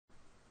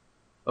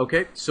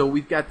Okay, so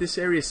we've got this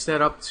area set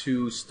up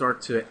to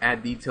start to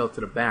add detail to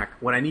the back.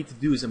 What I need to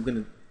do is I'm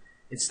going to,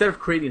 instead of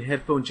creating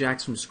headphone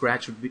jacks from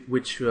scratch,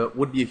 which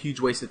would be a huge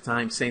waste of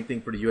time, same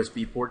thing for the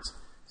USB ports,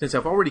 since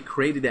I've already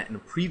created that in a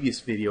previous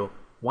video,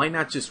 why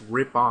not just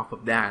rip off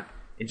of that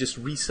and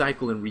just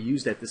recycle and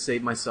reuse that to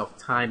save myself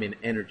time and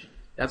energy?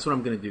 That's what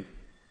I'm going to do.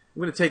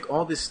 I'm going to take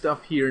all this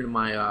stuff here in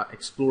my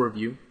Explorer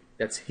view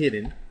that's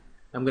hidden.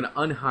 I'm going to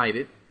unhide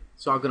it,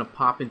 so I'm going to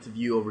pop into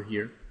view over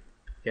here.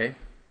 Okay.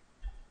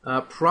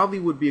 Probably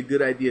would be a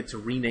good idea to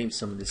rename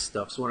some of this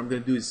stuff. So what I'm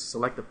going to do is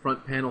select the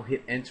front panel,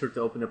 hit enter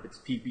to open up its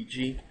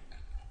PPG.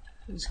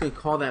 I'm just going to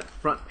call that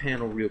front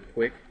panel real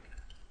quick.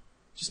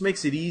 Just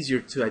makes it easier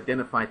to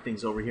identify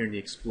things over here in the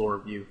Explorer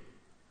view.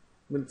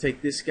 I'm going to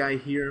take this guy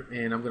here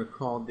and I'm going to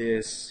call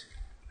this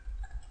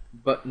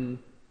button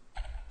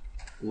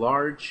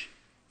large.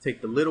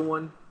 Take the little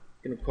one,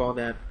 I'm going to call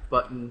that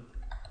button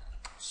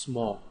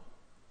small.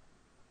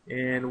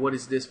 And what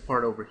is this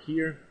part over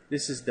here?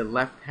 This is the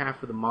left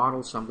half of the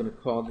model, so I'm going to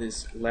call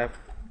this left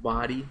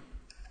body.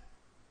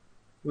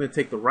 I'm going to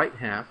take the right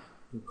half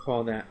and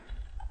call that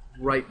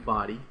right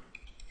body.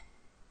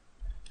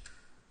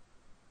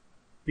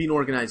 Being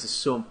organized is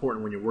so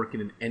important when you're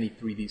working in any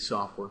 3D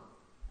software.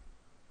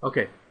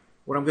 Okay,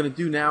 what I'm going to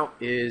do now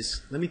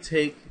is, let me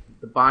take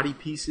the body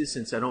pieces,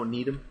 since I don't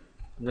need them.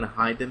 I'm going to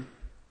hide them.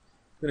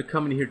 I'm going to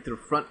come in here to the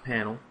front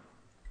panel,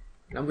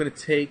 and I'm going to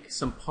take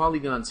some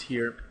polygons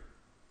here.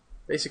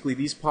 Basically,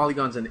 these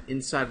polygons on the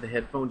inside of the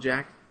headphone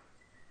jack,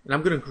 and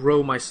I'm going to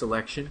grow my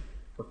selection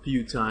a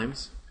few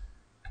times.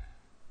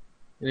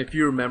 And if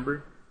you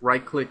remember,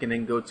 right click and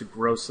then go to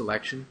grow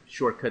selection.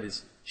 Shortcut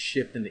is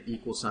shift and the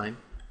equal sign.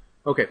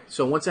 Okay,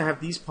 so once I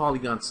have these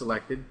polygons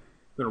selected,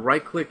 I'm going to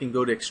right click and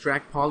go to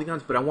extract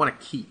polygons, but I want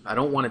to keep. I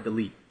don't want to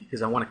delete,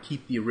 because I want to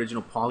keep the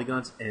original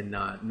polygons and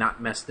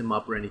not mess them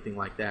up or anything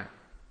like that.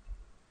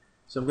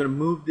 So I'm going to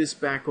move this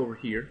back over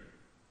here.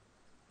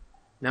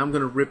 Now I'm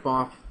going to rip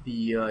off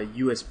the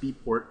USB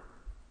port.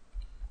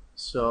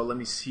 So let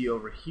me see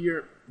over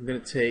here. I'm going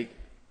to take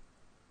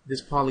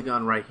this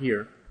polygon right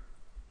here.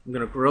 I'm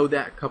going to grow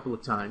that a couple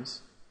of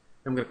times.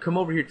 I'm going to come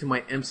over here to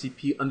my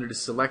MCP under the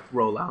select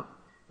rollout.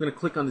 I'm going to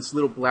click on this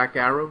little black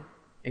arrow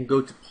and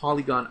go to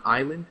Polygon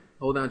Island.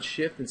 Hold down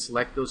shift and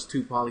select those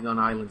two polygon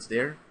islands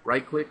there.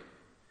 Right click.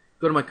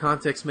 Go to my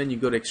context menu,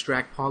 go to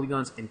extract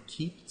polygons and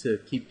keep to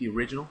keep the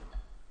original.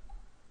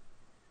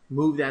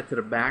 Move that to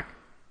the back.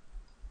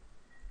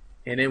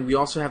 And then we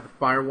also have the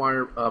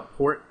FireWire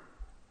port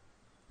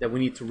that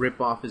we need to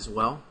rip off as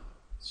well.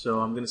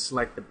 So I'm going to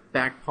select the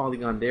back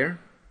polygon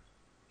there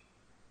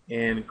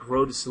and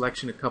grow the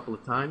selection a couple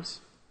of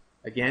times.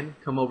 Again,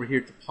 come over here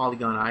to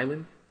Polygon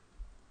Island.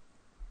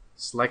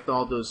 Select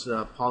all those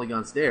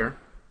polygons there.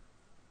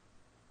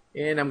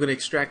 And I'm going to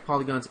extract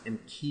polygons and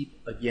keep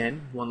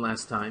again one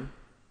last time.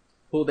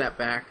 Pull that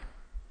back.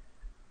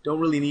 Don't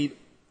really need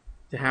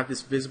to have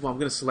this visible. I'm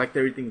going to select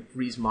everything in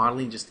freeze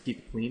modeling just to keep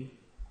it clean.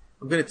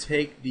 I'm going to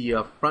take the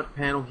front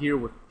panel here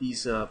with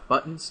these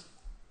buttons.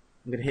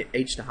 I'm going to hit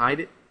H to hide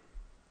it.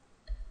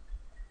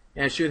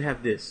 And I should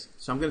have this.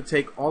 So I'm going to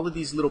take all of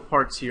these little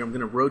parts here. I'm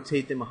going to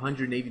rotate them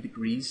 180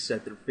 degrees so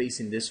that they're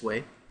facing this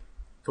way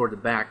toward the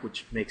back,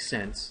 which makes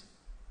sense.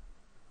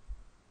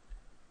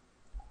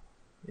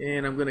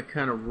 And I'm going to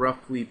kind of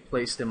roughly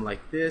place them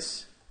like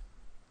this.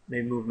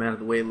 Maybe move them out of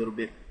the way a little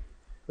bit.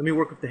 Let me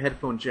work with the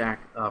headphone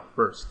jack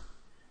first.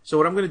 So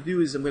what I'm going to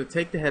do is I'm going to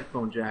take the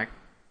headphone jack,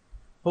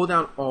 hold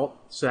down Alt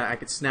so that I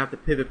can snap the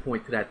pivot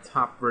point to that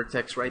top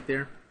vertex right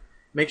there.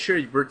 Make sure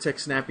your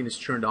vertex snapping is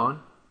turned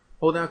on.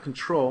 Hold down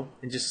Control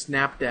and just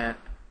snap that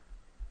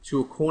to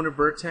a corner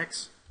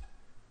vertex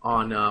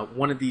on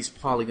one of these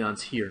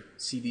polygons here.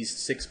 See these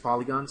 6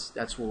 polygons?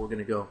 That's where we're going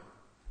to go.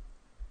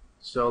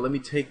 So let me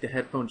take the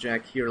headphone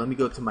jack here. Let me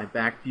go to my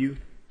back view.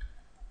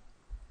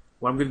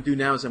 What I'm going to do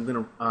now is I'm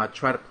going to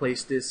try to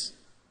place this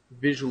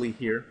visually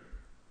here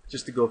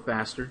just to go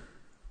faster.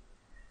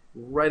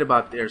 Right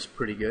about there is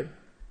pretty good.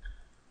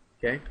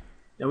 Okay.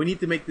 Now we need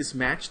to make this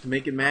match. To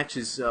make it match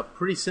is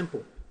pretty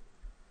simple.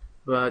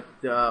 But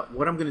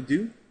what I'm going to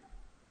do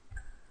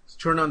is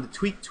turn on the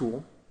tweak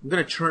tool. I'm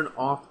going to turn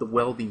off the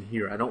welding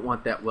here. I don't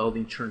want that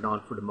welding turned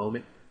on for the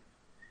moment.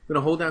 I'm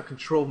going to hold down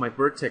Control with my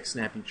vertex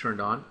snapping turned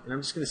on. And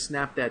I'm just going to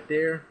snap that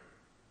there,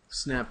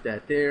 snap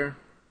that there,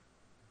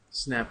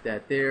 snap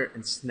that there,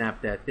 and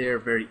snap that there.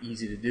 Very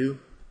easy to do.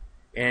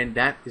 And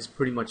that is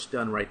pretty much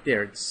done right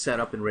there. It's set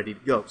up and ready to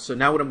go. So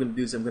now what I'm going to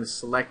do is I'm going to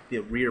select the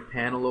rear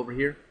panel over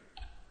here.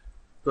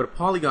 Go to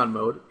polygon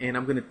mode, and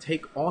I'm going to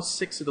take all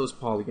 6 of those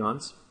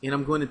polygons, and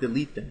I'm going to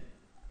delete them.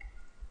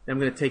 And I'm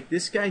going to take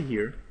this guy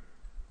here,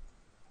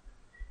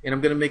 and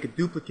I'm going to make a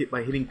duplicate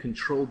by hitting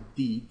Control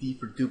D, D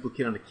for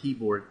duplicate on the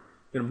keyboard.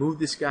 I'm going to move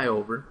this guy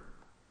over,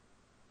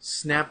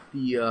 snap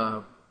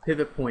the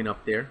pivot point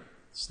up there,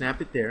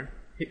 snap it there,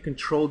 hit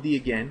Control D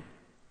again,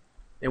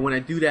 and when I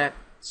do that,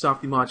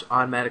 Softimage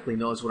automatically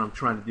knows what I'm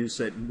trying to do,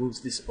 so it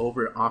moves this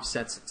over,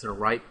 offsets it to the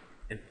right,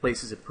 and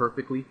places it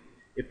perfectly.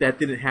 If that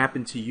didn't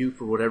happen to you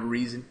for whatever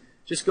reason,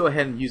 just go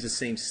ahead and use the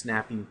same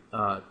snapping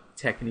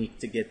technique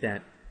to get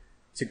that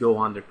to go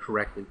on there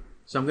correctly.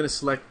 So I'm going to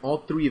select all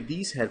 3 of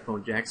these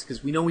headphone jacks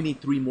because we know we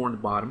need 3 more on the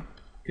bottom.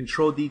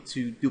 Control D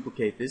to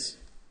duplicate this.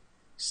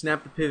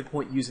 Snap the pivot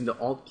point using the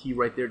Alt key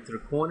right there to the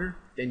corner.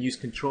 Then use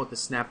Control to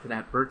snap to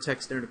that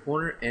vertex there in the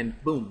corner,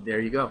 and boom, there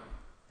you go.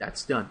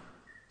 That's done.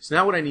 So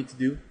now what I need to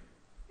do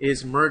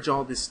is merge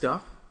all this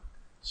stuff.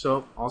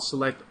 So I'll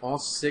select all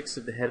 6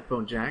 of the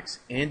headphone jacks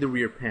and the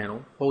rear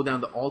panel. Hold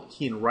down the Alt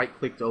key and right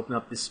click to open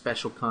up this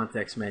special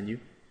context menu.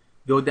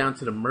 Go down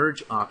to the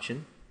merge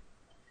option.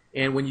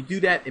 And when you do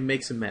that, it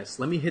makes a mess.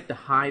 Let me hit the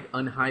hide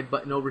unhide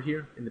button over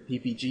here in the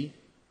PPG.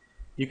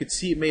 You can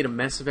see it made a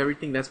mess of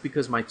everything. That's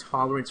because my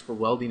tolerance for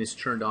welding is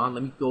turned on.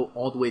 Let me go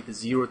all the way to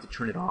 0 to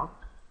turn it off.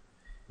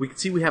 We can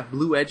see we have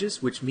blue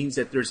edges, which means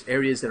that there's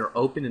areas that are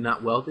open and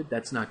not welded.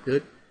 That's not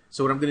good.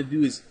 So what I'm going to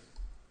do is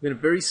I'm going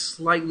to very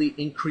slightly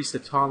increase the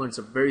tolerance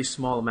a very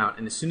small amount.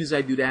 And as soon as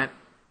I do that,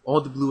 all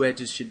the blue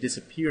edges should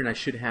disappear and I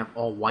should have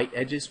all white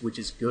edges, which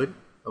is good.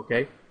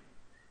 Okay.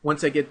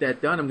 Once I get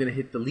that done, I'm going to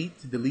hit delete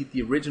to delete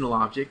the original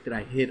object that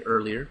I hid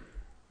earlier.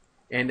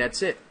 And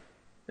that's it.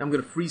 I'm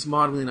going to freeze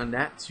modeling on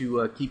that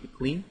to keep it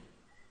clean.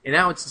 And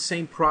now it's the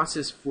same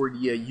process for the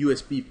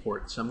USB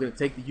port. So I'm going to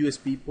take the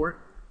USB port.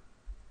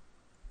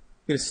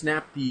 I'm going to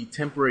snap the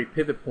temporary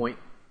pivot point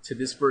to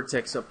this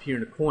vertex up here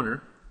in the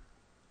corner.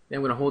 Then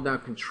I'm going to hold down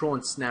Control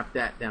and snap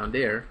that down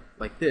there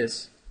like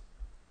this.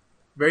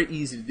 Very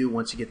easy to do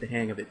once you get the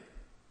hang of it.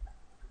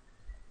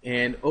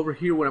 And over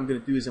here what I'm going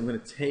to do is I'm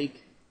going to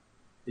take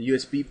the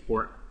USB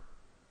port.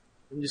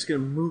 I'm just going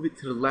to move it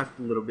to the left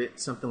a little bit,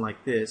 something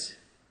like this.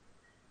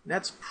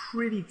 That's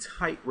pretty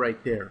tight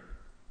right there.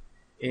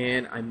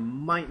 And I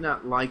might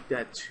not like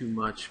that too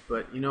much,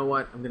 but you know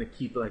what? I'm going to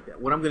keep it like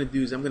that. What I'm going to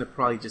do is I'm going to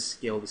probably just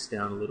scale this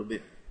down a little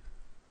bit.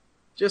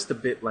 Just a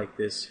bit like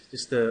this,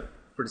 just for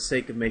the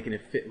sake of making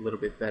it fit a little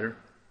bit better.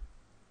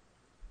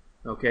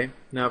 Okay,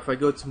 now if I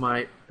go to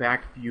my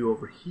back view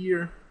over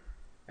here,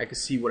 I can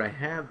see what I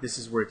have. This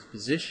is where it's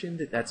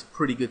positioned. That's a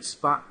pretty good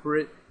spot for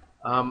it.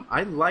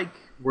 I like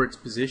where it's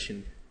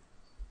positioned.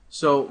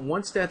 So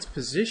once that's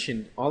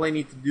positioned, all I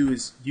need to do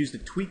is use the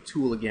tweak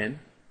tool again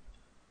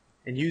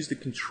and use the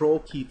Control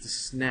key to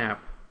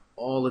snap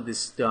all of this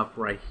stuff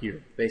right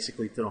here,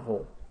 basically to the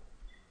hole.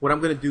 What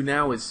I'm going to do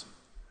now is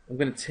I'm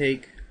going to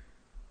take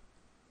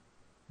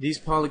these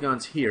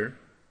polygons here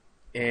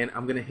and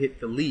I'm going to hit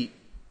delete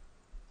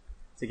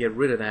to get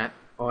rid of that.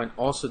 Oh, and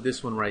also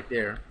this one right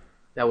there.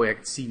 That way I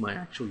can see my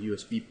actual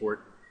USB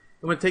port.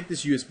 I'm going to take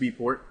this USB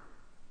port.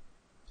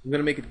 I'm going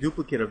to make a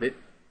duplicate of it,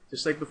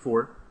 just like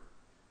before.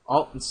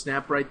 Alt and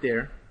snap right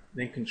there,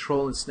 then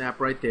Control and snap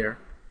right there.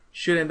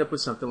 Should end up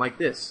with something like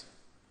this.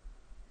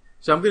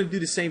 So I'm going to do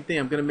the same thing.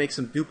 I'm going to make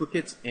some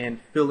duplicates and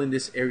fill in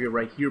this area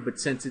right here, but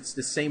since it's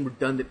the same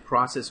redundant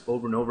process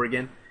over and over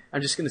again,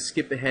 I'm just going to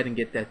skip ahead and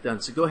get that done.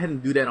 So go ahead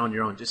and do that on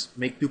your own. Just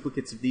make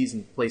duplicates of these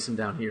and place them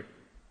down here.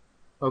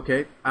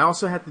 Okay, I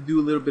also have to do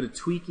a little bit of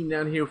tweaking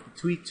down here. With the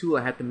tweak tool,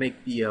 I had to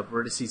make the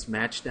vertices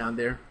match down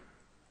there.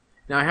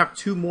 Now I have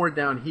 2 more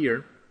down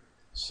here.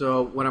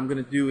 So what I'm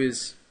going to do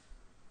is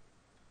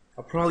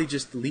I'll probably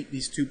just delete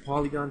these 2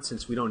 polygons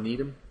since we don't need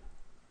them.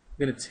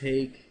 I'm going to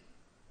take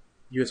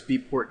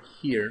USB port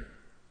here.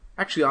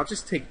 Actually, I'll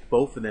just take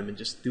both of them and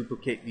just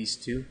duplicate these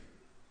 2.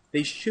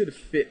 They should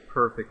fit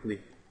perfectly.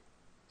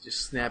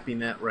 Just snapping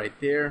that right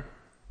there.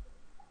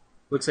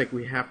 Looks like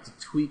we have to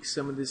tweak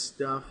some of this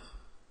stuff.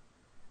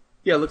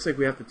 Yeah, it looks like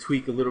we have to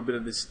tweak a little bit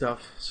of this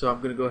stuff. So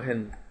I'm going to go ahead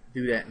and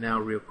do that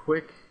now real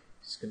quick.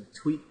 Just going to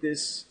tweak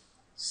this.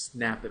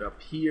 Snap it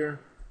up here.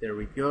 There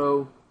we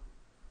go.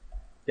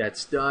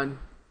 That's done.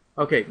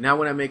 Okay, now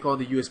when I make all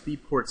the USB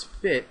ports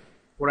fit,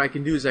 what I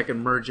can do is I can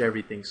merge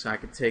everything. So I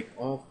can take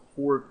all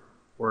 4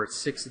 or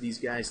 6 of these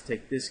guys,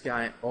 take this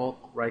guy, Alt,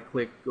 right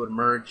click, go to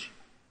merge.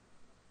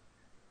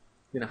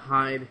 I'm going to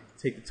hide,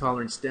 take the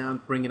tolerance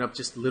down, bring it up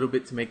just a little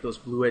bit to make those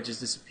blue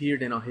edges disappear,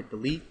 then I'll hit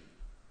delete.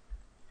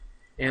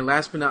 And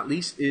last but not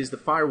least is the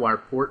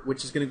Firewire port,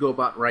 which is going to go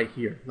about right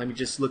here. Let me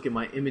just look at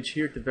my image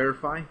here to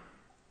verify.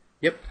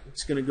 Yep,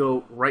 it's going to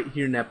go right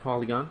here in that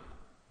polygon.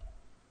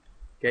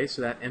 Okay,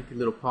 so that empty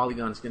little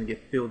polygon is going to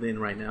get filled in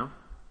right now.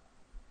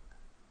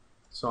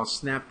 So I'll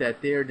snap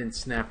that there, then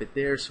snap it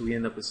there, so we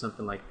end up with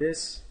something like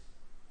this.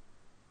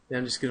 Then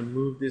I'm just going to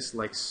move this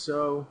like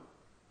so.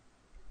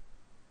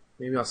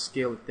 Maybe I'll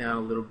scale it down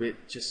a little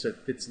bit just so it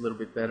fits a little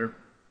bit better.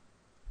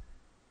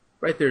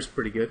 Right there is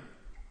pretty good.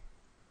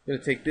 I'm going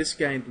to take this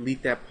guy and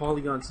delete that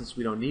polygon since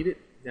we don't need it.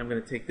 Then I'm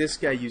going to take this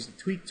guy, use the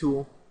tweak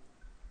tool,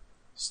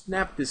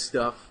 snap this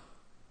stuff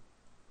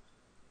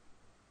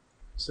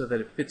so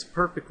that it fits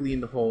perfectly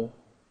in the hole.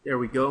 There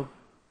we go.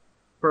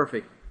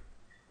 Perfect.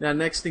 Now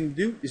next thing to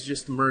do is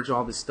just to merge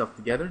all this stuff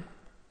together.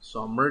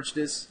 So I'll merge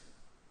this.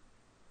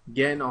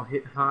 Again, I'll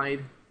hit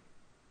hide.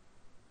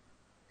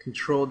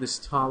 Control this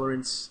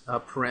tolerance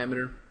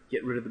parameter.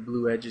 Get rid of the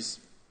blue edges.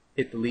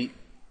 Hit delete.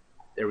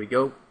 There we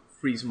go.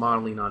 Freeze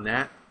modeling on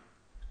that.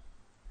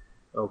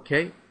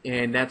 Okay,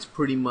 and that's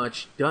pretty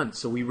much done.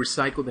 So we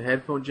recycled the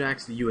headphone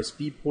jacks, the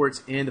USB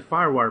ports, and the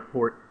Firewire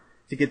port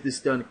to get this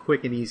done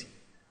quick and easy.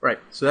 Alright,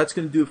 so that's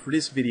going to do it for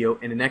this video,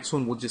 and the next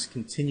one we'll just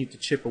continue to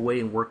chip away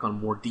and work on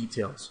more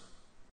details.